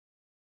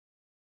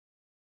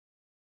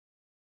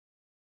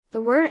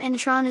The word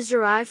intron is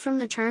derived from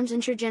the terms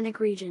introgenic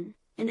region,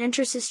 and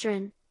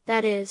intracistrin,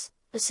 that is,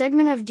 a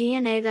segment of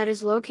DNA that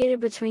is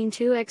located between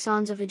two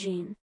exons of a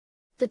gene.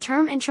 The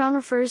term intron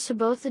refers to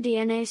both the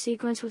DNA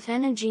sequence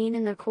within a gene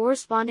and the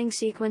corresponding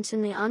sequence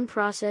in the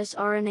unprocessed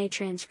RNA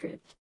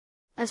transcript.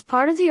 As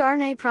part of the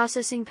RNA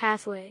processing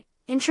pathway,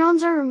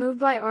 introns are removed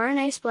by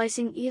RNA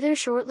splicing either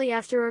shortly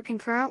after or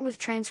concurrent with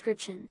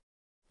transcription.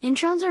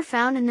 Introns are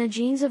found in the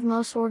genes of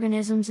most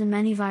organisms and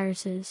many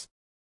viruses.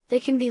 They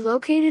can be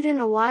located in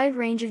a wide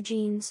range of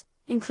genes,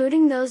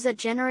 including those that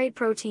generate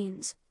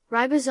proteins,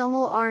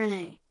 ribosomal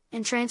RNA,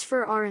 and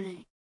transfer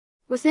RNA.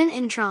 Within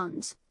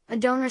introns, a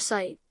donor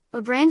site,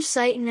 a branch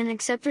site and an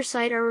acceptor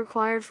site are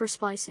required for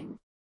splicing.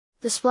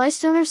 The splice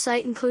donor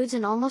site includes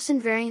an almost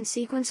invariant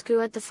sequence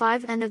GU at the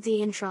 5' end of the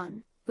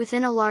intron,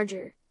 within a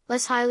larger,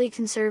 less highly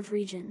conserved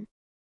region.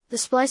 The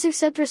splice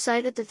acceptor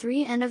site at the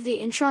 3' end of the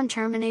intron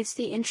terminates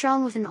the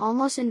intron with an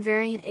almost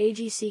invariant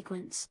AG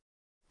sequence.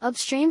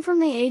 Upstream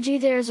from the AG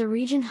there is a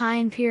region high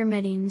in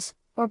pyrimidines,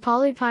 or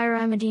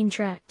polypyrimidine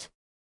tract.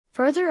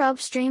 Further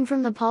upstream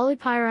from the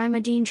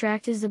polypyrimidine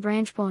tract is the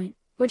branch point,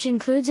 which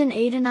includes an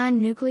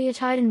adenine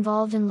nucleotide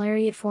involved in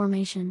lariat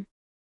formation.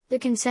 The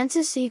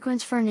consensus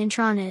sequence for an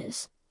intron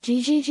is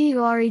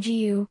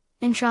GGGUREGU,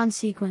 intron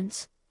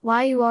sequence,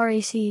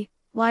 YURAC,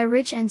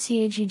 Y-rich and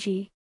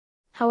CAGG.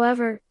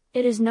 However,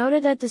 it is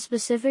noted that the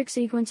specific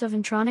sequence of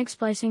intronic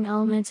splicing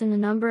elements and the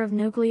number of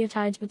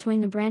nucleotides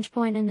between the branch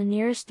point and the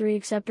nearest 3'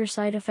 acceptor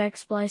site affect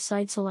splice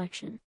site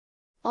selection.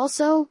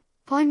 Also,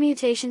 point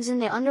mutations in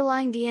the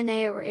underlying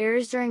DNA or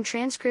errors during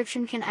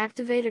transcription can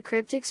activate a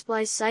cryptic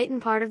splice site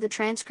in part of the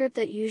transcript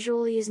that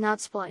usually is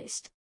not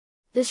spliced.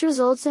 This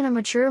results in a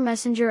mature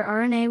messenger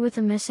RNA with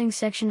a missing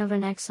section of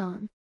an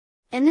exon.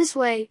 In this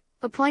way,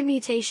 a point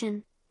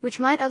mutation, which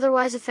might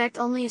otherwise affect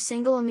only a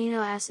single amino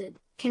acid,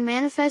 can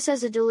manifest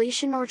as a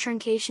deletion or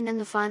truncation in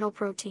the final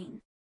protein.